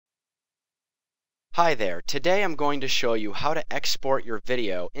Hi there. Today I'm going to show you how to export your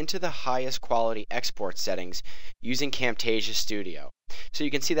video into the highest quality export settings using Camtasia Studio. So you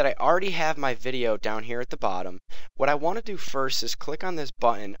can see that I already have my video down here at the bottom. What I want to do first is click on this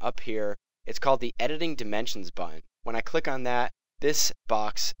button up here. It's called the Editing Dimensions button. When I click on that, this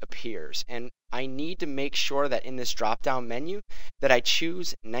box appears, and I need to make sure that in this drop-down menu that I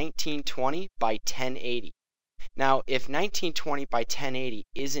choose 1920 by 1080. Now, if 1920 by 1080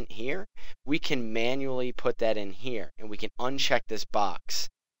 isn't here, we can manually put that in here, and we can uncheck this box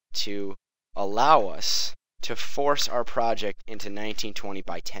to allow us to force our project into 1920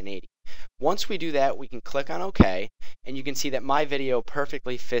 by 1080. Once we do that, we can click on OK, and you can see that my video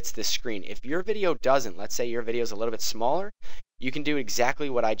perfectly fits this screen. If your video doesn't, let's say your video is a little bit smaller, you can do exactly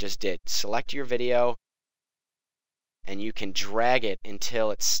what I just did. Select your video, and you can drag it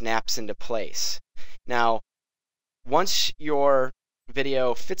until it snaps into place. Now, once your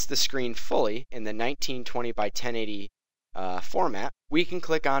video fits the screen fully in the 1920 by 1080 format, we can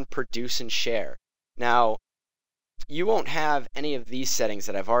click on Produce and Share. Now, you won't have any of these settings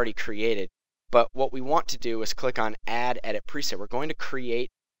that I've already created, but what we want to do is click on Add Edit Preset. We're going to create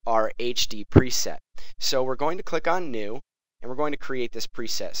our HD preset. So we're going to click on New, and we're going to create this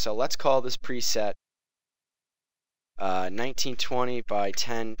preset. So let's call this preset 1920 by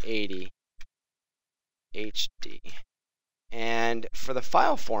 1080 HD. And for the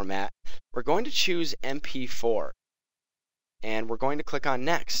file format, we're going to choose MP4, and we're going to click on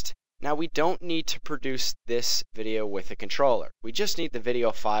Next. Now, we don't need to produce this video with a controller. We just need the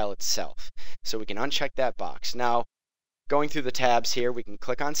video file itself. So we can uncheck that box. Now, going through the tabs here, we can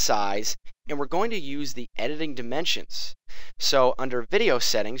click on Size, and we're going to use the Editing Dimensions. So under Video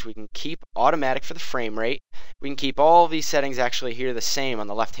Settings, we can keep Automatic for the frame rate. We can keep all of these settings actually here the same on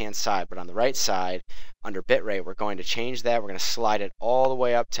the left-hand side, but on the right side, under Bitrate, we're going to change that. We're going to slide it all the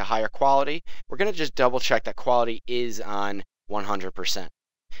way up to higher quality. We're going to just double check that quality is on 100%.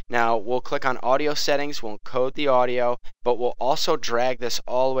 Now, we'll click on Audio Settings, we'll encode the audio, but we'll also drag this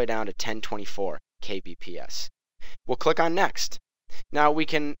all the way down to 1024 kbps. We'll click on Next. Now, we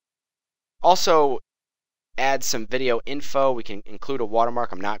can also add some video info. We can include a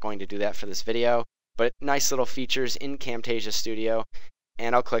watermark. I'm not going to do that for this video, but nice little features in Camtasia Studio,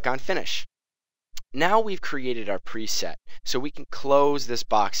 and I'll click on Finish. Now we've created our preset, so we can close this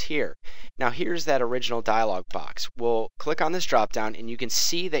box here. Now here's that original dialog box. We'll click on this drop down, and you can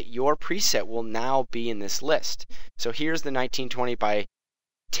see that your preset will now be in this list. So here's the 1920 by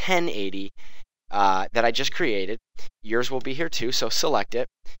 1080 that I just created. Yours will be here too, so select it,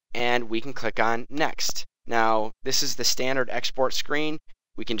 and we can click on Next. Now, this is the standard export screen.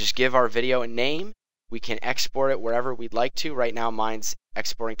 We can just give our video a name. We can export it wherever we'd like to. Right now, mine's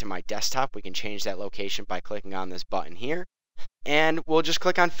exporting to my desktop. We can change that location by clicking on this button here. And we'll just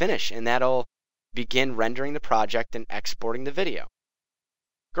click on Finish, and that'll begin rendering the project and exporting the video.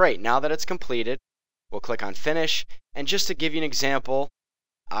 Great, now that it's completed, we'll click on Finish. And just to give you an example,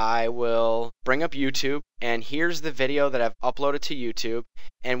 I will bring up YouTube, and here's the video that I've uploaded to YouTube.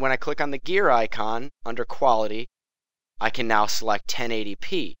 And when I click on the gear icon under Quality, I can now select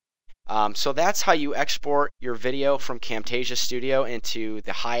 1080p. So that's how you export your video from Camtasia Studio into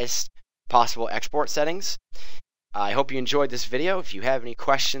the highest possible export settings. I hope you enjoyed this video. If you have any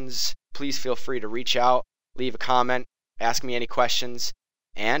questions, please feel free to reach out, leave a comment, ask me any questions,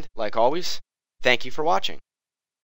 and like always, thank you for watching.